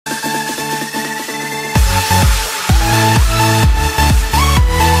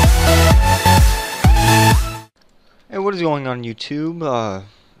is going on YouTube?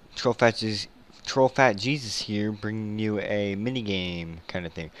 Troll Fat Jesus here, bringing you a minigame kind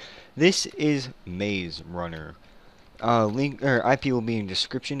of thing. This is Maze Runner. Link or IP will be in the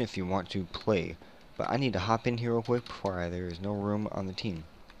description if you want to play. But I need to hop in here real quick before there is no room on the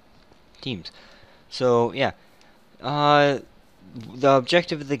teams. So yeah, the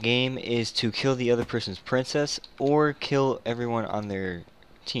objective of the game is to kill the other person's princess or kill everyone on their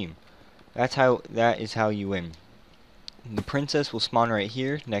team. That is how you win. The princess will spawn right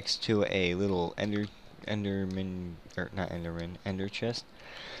here next to a little ender chest.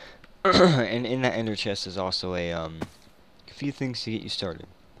 And in that ender chest is also a few things to get you started.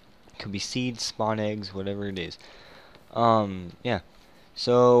 Could be seeds, spawn eggs, whatever it is. Yeah.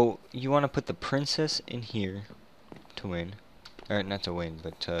 So you want to put the princess in here to win, or not to win,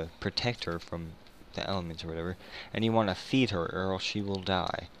 but to protect her from the elements or whatever. And you want to feed her, or else she will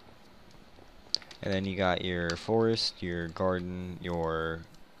die. And then you got your forest, your garden, your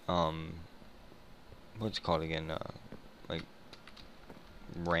what's it called again? Like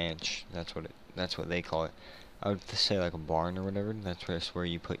ranch. That's what they call it. I would say like a barn or whatever. That's where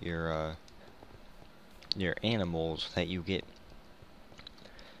you put your animals that you get.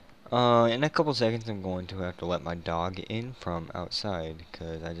 In a couple seconds, I'm going to have to let my dog in from outside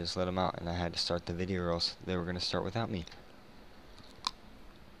because I just let him out and I had to start the video, or else they were gonna start without me.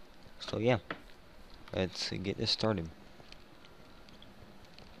 So yeah. Let's get this started.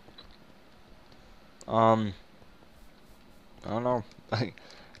 I don't know.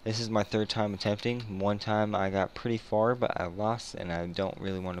 This is my third time attempting. One time I got pretty far, but I lost, and I don't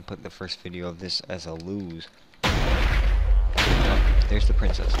really want to put the first video of this as a lose. Oh, there's the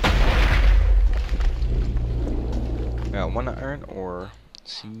princess. Now, 1 iron or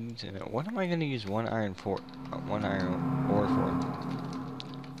seeds. And what am I going to use 1 iron for? 1 iron ore for?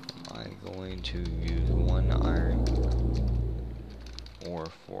 I'm going to use 1 iron ore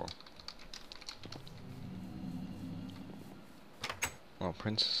for. Oh,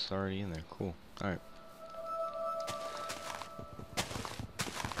 princess is already in there. Cool. Alright.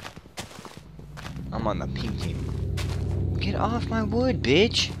 I'm on the pink team. Get off my wood,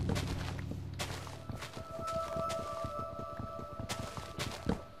 bitch!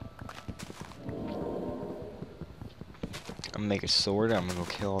 I'm gonna make a sword. I'm gonna go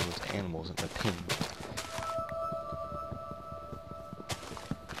kill all those animals in the pin.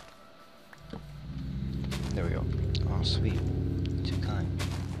 There we go. Oh, sweet. Too kind.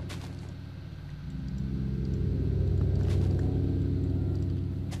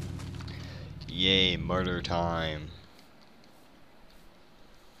 Yay, murder time.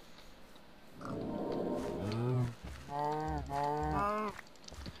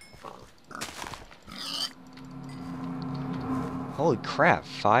 Holy crap,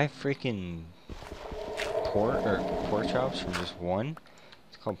 5 freaking pork chops from just one?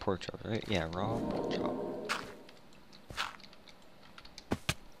 It's called pork chops, right? Yeah, raw pork chop.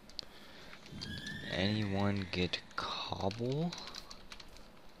 Anyone get cobble?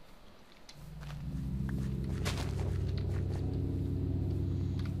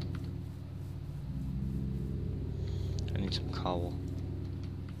 I need some cobble.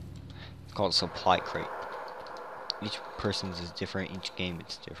 It's called supply crate. Each person's is different, each game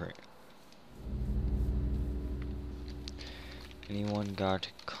it's different. Anyone got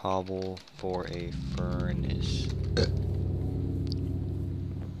cobble for a furnace?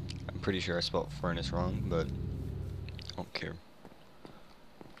 I'm pretty sure I spelled furnace wrong, but I don't care.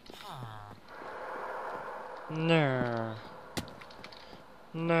 No.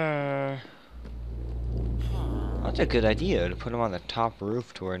 No. That's a good idea, to put them on the top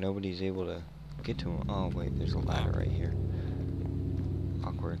roof to where nobody's able to get to them. Oh wait, there's a ladder right here.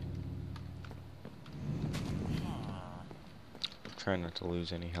 Awkward. Try not to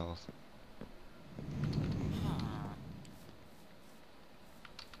lose any health.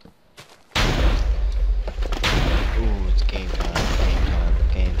 Ooh, it's game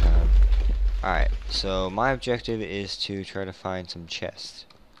time. Alright, so my objective is to try to find some chests.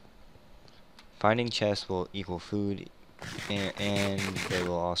 Finding chests will equal food, and they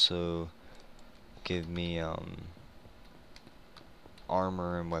will also give me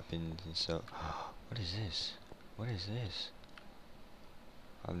armor and weapons and stuff. What is this? What is this?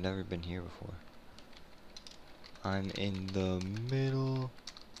 I've never been here before. I'm in the middle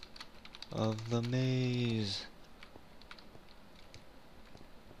of the maze.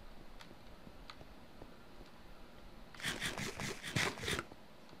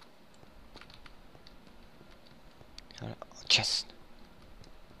 Chest.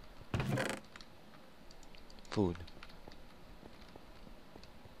 Food.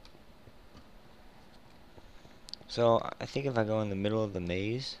 So I think if I go in the middle of the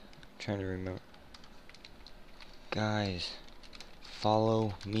maze, I'm trying to remember. Guys,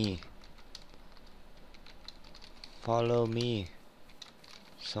 follow me. Follow me.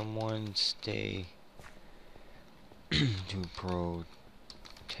 Someone stay to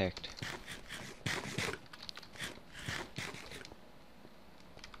protect.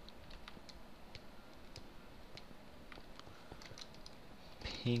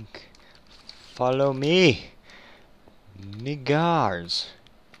 Pink. Follow me. Nigars.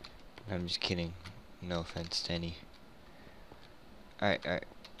 I'm just kidding. No offense to any. Alright, alright.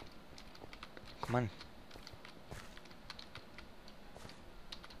 Come on.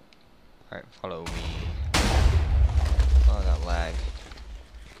 Alright, follow me. Oh, that lag.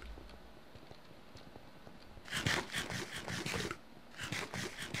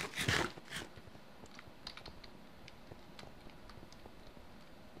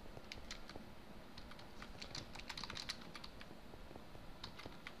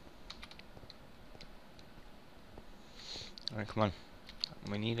 Alright, come on.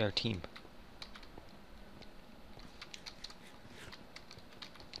 We need our team.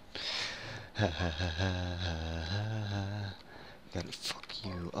 Gonna fuck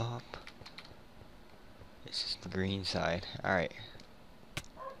you up. This is the green side. Alright.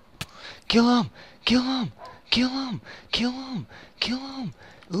 Kill him! Kill him! Kill him! Kill him! Kill him!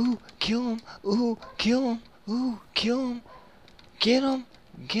 Ooh, kill him! Ooh, kill him! Ooh, kill him! Get him!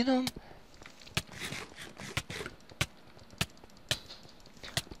 Get him!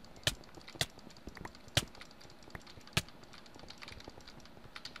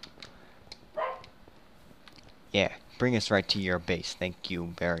 Yeah, bring us right to your base. Thank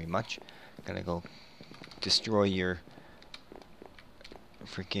you very much. Gonna go destroy your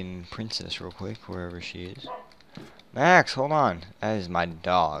freaking princess real quick, wherever she is. Max, hold on. That is my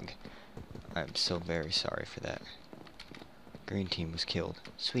dog. I'm so very sorry for that. Green team was killed.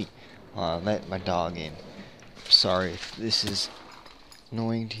 Sweet. Let my dog in. Sorry if this is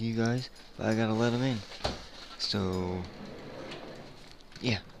annoying to you guys, but I gotta let him in. So,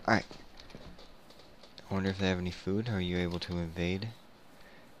 yeah, alright. I wonder if they have any food. Are you able to invade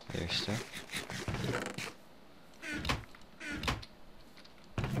their stuff?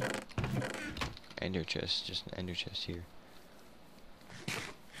 Ender chest, just an ender chest here.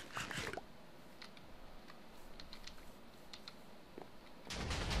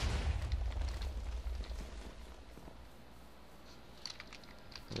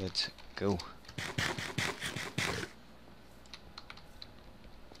 Let's go.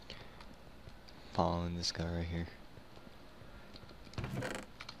 Following this guy right here.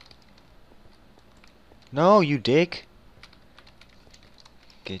 No, you dick!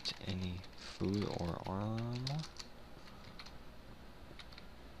 Get any food or armor?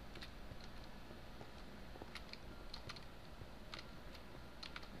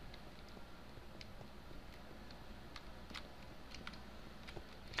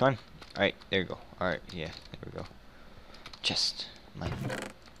 Come on. Alright, there you go. Alright, yeah, there we go. Chest. Mine.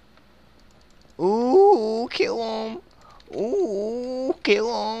 Ooh, kill him! Ooh,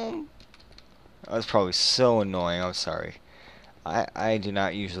 kill him! That was probably so annoying, I'm sorry. I do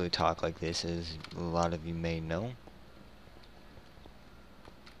not usually talk like this, as a lot of you may know.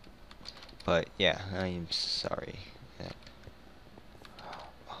 But yeah, I am sorry. That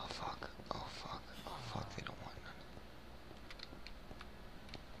oh fuck, oh fuck, oh fuck, they don't want none.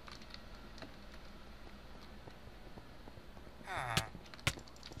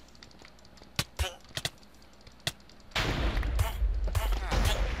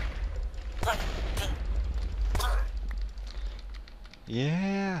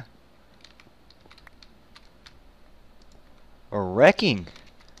 Yeah! We're wrecking!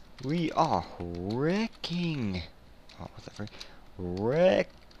 We are wrecking! Oh, what the frick? Wrecking!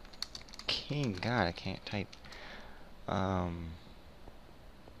 God, I can't type. I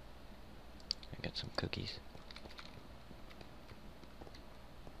got some cookies.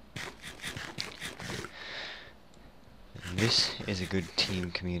 And this is a good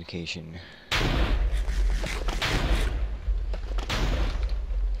team communication.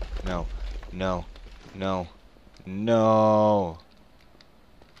 No, no, no, no!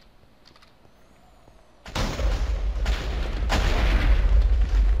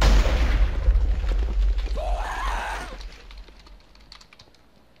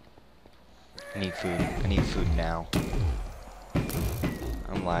 I need food. I need food now.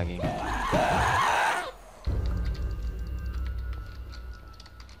 I'm lagging.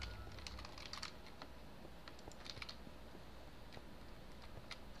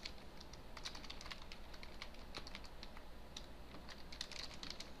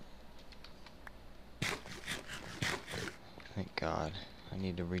 I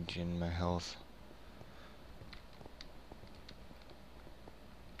need to regen my health.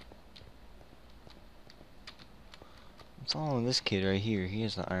 I'm following this kid right here. He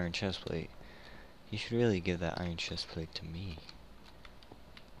has the iron chest plate. He should really give that iron chest plate to me.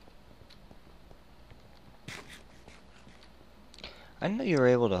 I didn't know you were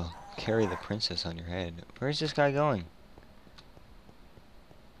able to carry the princess on your head. Where's this guy going?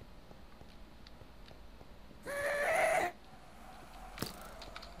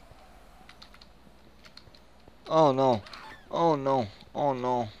 Oh no. Oh no. Oh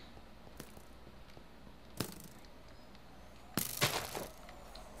no.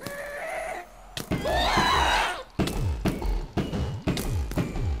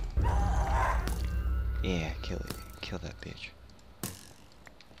 Yeah, kill it. Kill that bitch.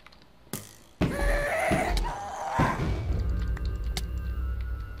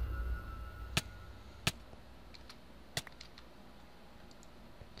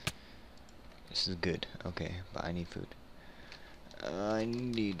 This is good. Okay, but I need food. I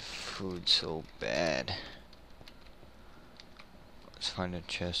need food so bad. Let's find a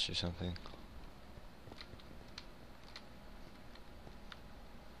chest or something.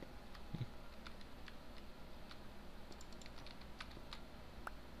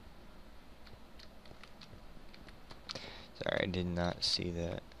 Sorry, I did not see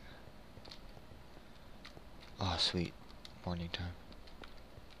that. Oh, sweet. Morning time.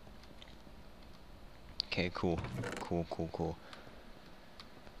 Okay, cool. Cool, cool, cool.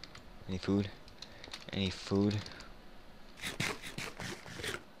 Any food? Any food?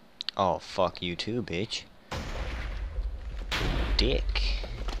 Oh, fuck you too, bitch. Dick.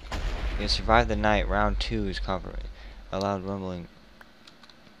 You survive the night. Round 2 is confirmed. A loud rumbling.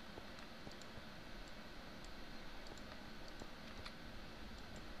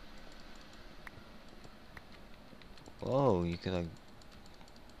 Whoa, you could like...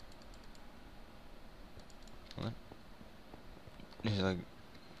 What? It's like...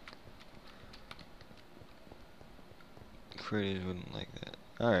 Creators wouldn't like that.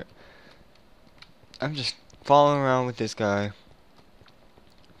 Alright. I'm just following around with this guy.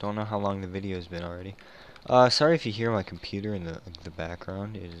 Don't know how long the video's been already. Sorry if you hear my computer in the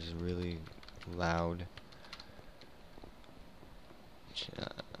background. It is really loud.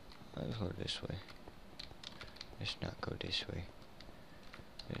 Let's go this way. Let's not go this way.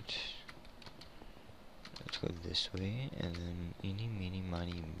 Let's go this way, and then eeny, meeny,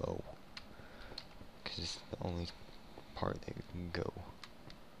 miny, mo. Because it's the only part that can go.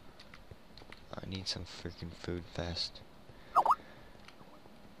 I need some freaking food fast.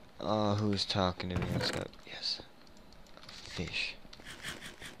 Oh, who's talking to me on Skype? Yes. Fish.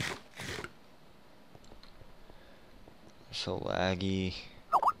 So laggy.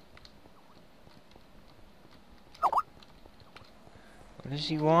 What does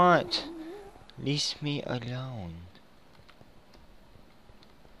he want? Leave me alone.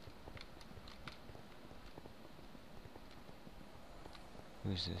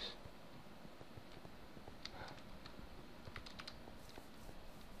 Who's this?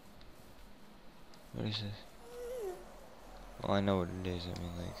 What is this? Well, I know what it is. I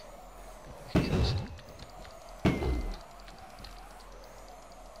mean, like, because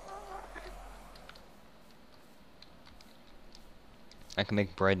I can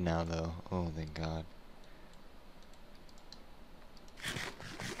make bread now, though. Oh, thank God.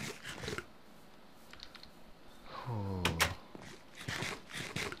 Ooh.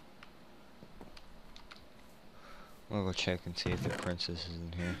 I'll go check and see if the princess is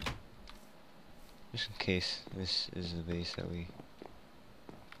in here. Just in case this is the base that we...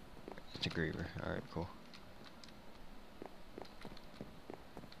 It's a griever. Alright, cool.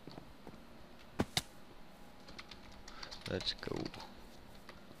 Let's go.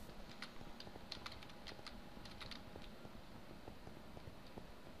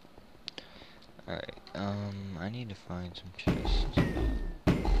 Alright, I need to find some chests.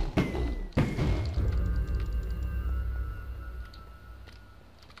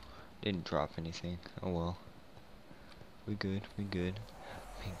 Didn't drop anything. Oh well. We good, we good.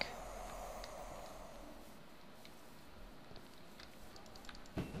 Pink.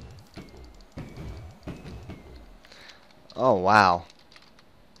 Oh wow.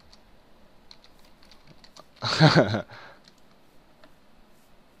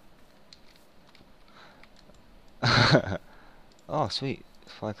 Oh sweet.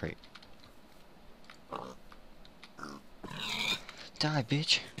 Fly crate. Die,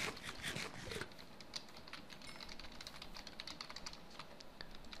 bitch.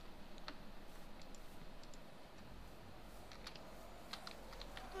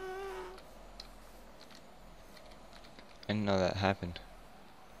 I didn't know that happened.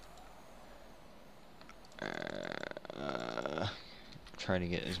 try to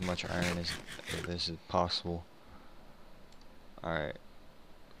get as much iron as this as possible. Alright.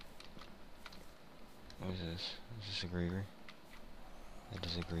 What is this? Is this a griever? That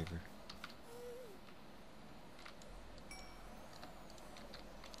is a griever.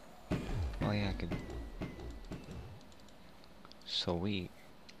 Oh yeah, I could. Sweet.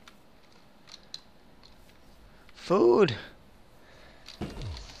 Food!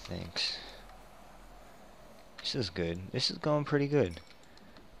 Thanks. This is good. This is going pretty good.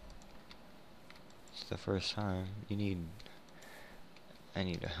 It's the first time. I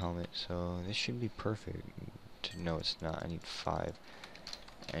need a helmet, so this should be perfect. No, it's not. I need 5.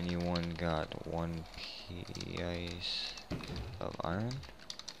 Anyone got 1 piece of iron?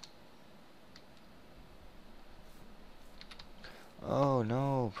 Oh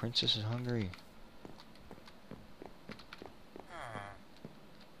no, Princess is hungry.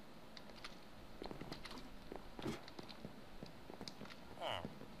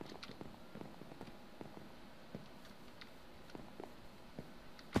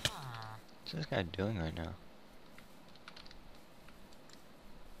 What's this guy doing right now?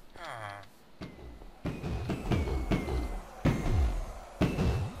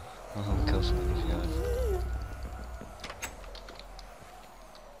 I'll help kill some of these guys.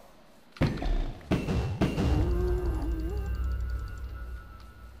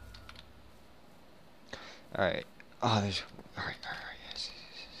 Alright. Oh, there's... Alright, yes.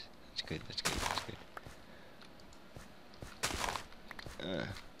 That's good, that's good, that's good. Alright.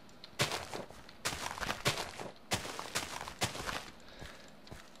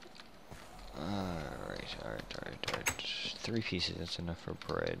 3 pieces, that's enough for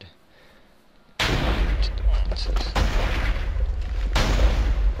bread. To the princess.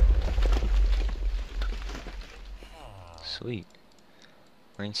 Sweet.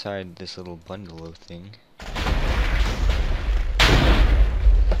 We're inside this little bungalow thing.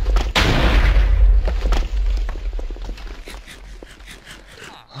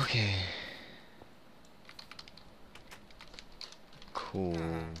 Okay. Cool.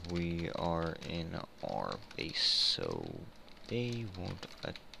 We are in our base, so they won't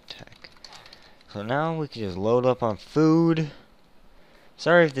attack. So now we can just load up on food.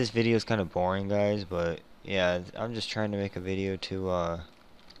 Sorry if this video is kind of boring, guys, but yeah, I'm just trying to make a video to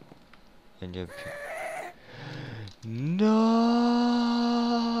enjoy. No,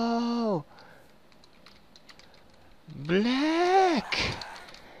 Black.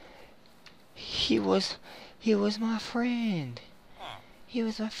 He was my friend. He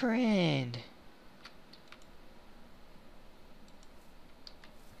was my friend.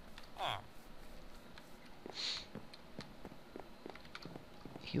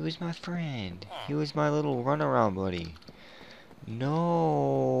 He was my friend. He was my little runaround buddy. No.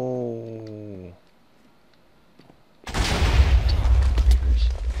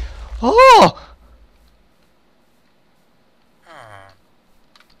 Oh!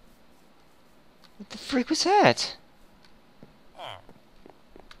 What the freak was that?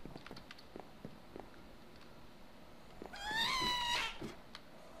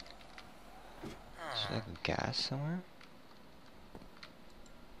 Is there like a gas somewhere?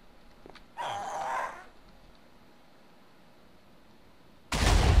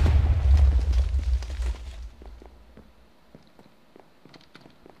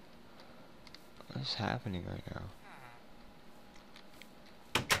 What's happening right now?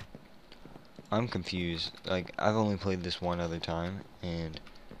 I'm confused. Like, I've only played this one other time, and...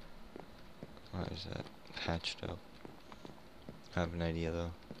 Why is that patched up? I have an idea,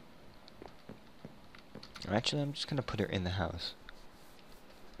 though. Actually, I'm just gonna put her in the house.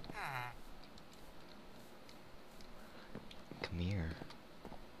 Come here.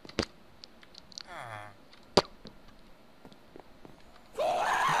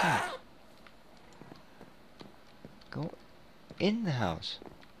 Okay. Go in the house.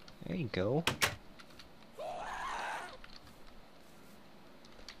 There you go.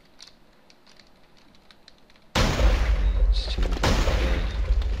 It's too bad.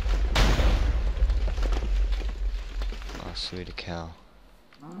 Oh, sweet a cow.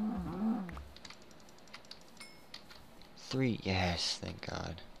 3, yes, thank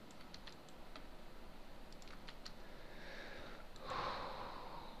God.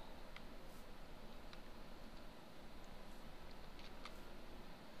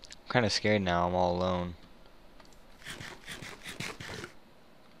 I'm kind of scared now, I'm all alone.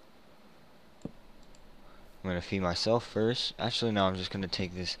 I'm gonna feed myself first. Actually, no, I'm just gonna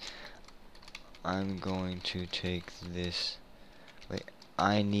take this. I'm going to take this. Wait,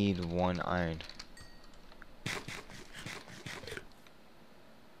 I need 1 iron.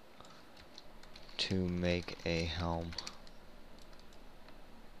 To make a helm.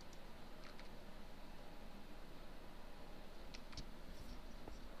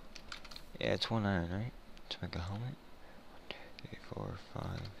 Yeah, it's 1 iron, right? To make a helmet. 1, 2, 3, 4, 5.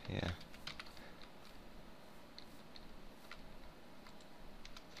 Yeah.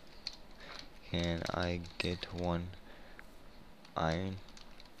 Can I get 1 iron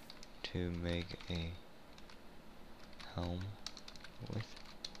to make a helm with?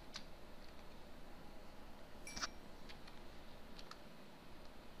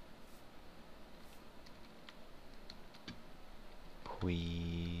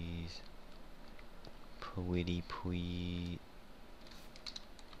 Please. Pretty please.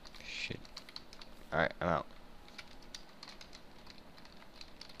 Shit. Alright, I'm out.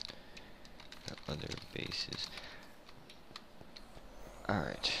 Got other bases.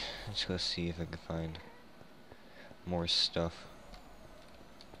 Alright, let's go see if I can find more stuff.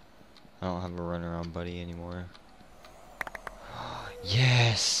 I don't have a runaround buddy anymore.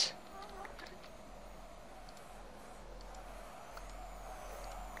 Yes!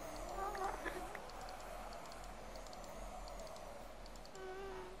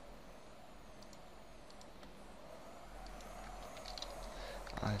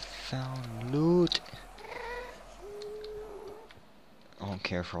 I found loot! I don't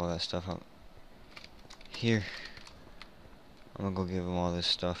care for all that stuff. Here. I'm gonna go give him all this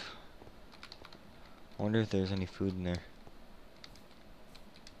stuff. I wonder if there's any food in there.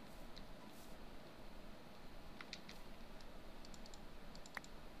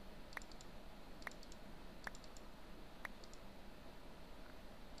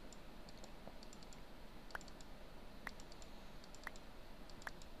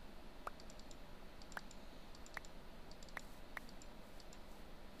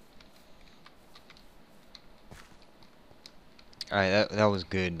 Alright, that was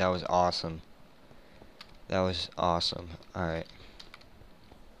good. That was awesome. That was awesome. Alright.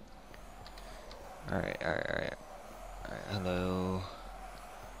 Alright. Hello.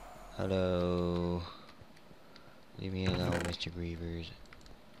 Hello. Leave me alone, Mr. Grievers.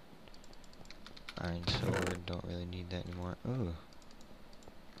 Iron sword, don't really need that anymore. Ooh.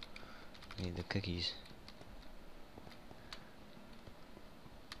 Need the cookies.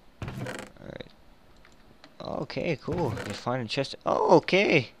 Alright. Okay, cool. You find a chest. Oh,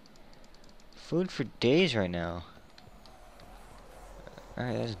 okay. Food for days right now.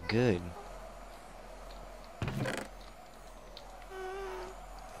 Alright, that's good.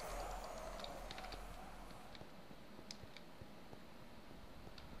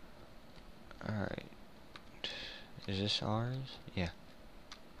 Alright. Is this ours? Yeah.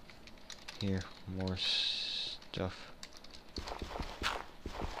 Here, more stuff.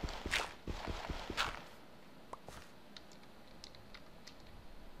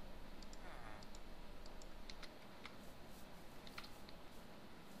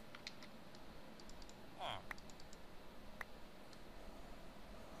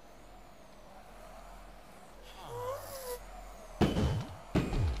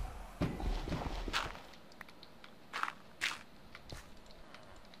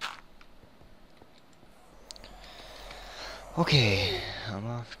 Okay, I'm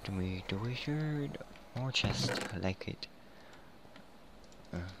off to meet the wizard. More chest, I like it.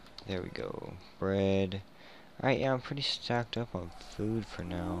 There we go. Bread. Alright, yeah, I'm pretty stacked up on food for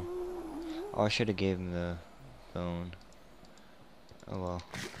now. Oh, I should have gave him the bone. Oh well.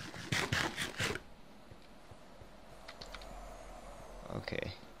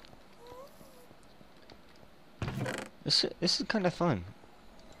 Okay. This is kind of fun.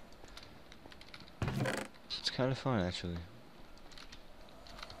 It's kind of fun actually.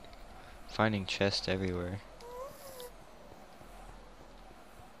 Finding chests everywhere.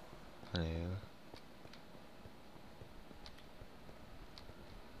 Hello.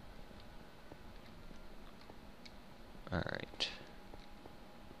 Alright.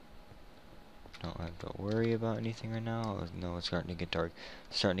 Don't have to worry about anything right now. Oh, no, it's starting to get dark.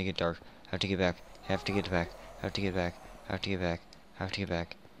 It's starting to get dark. Have to get back. Have to get back. Have to get back. Have to get back. Have to get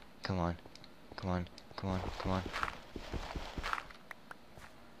back. Come on. Come on. Come on. Come on.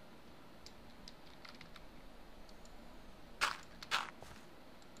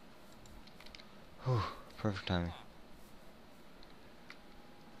 Whew. Perfect timing.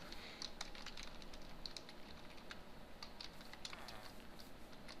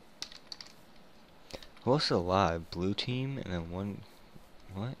 Who else is alive? Blue team and then one.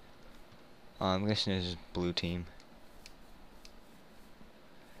 What? I'm guessing this is blue team.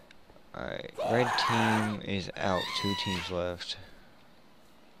 Alright, red team is out. 2 teams left.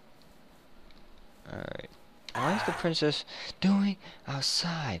 Alright. Why is the princess doing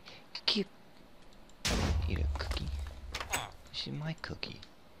outside? Keep. Eat a cookie. She's my cookie.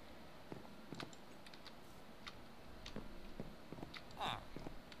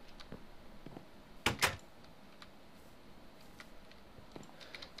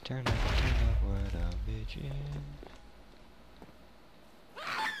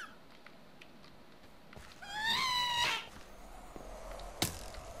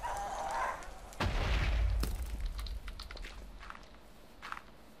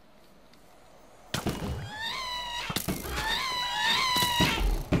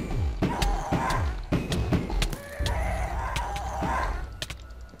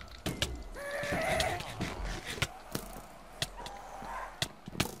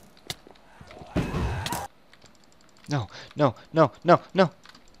 No, no, no, no, no.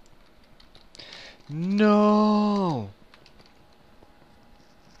 No.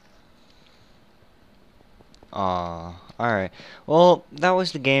 Aw, alright. Well, that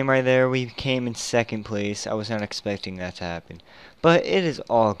was the game right there. We came in second place. I was not expecting that to happen. But it is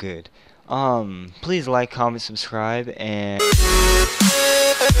all good. Please like, comment, subscribe, and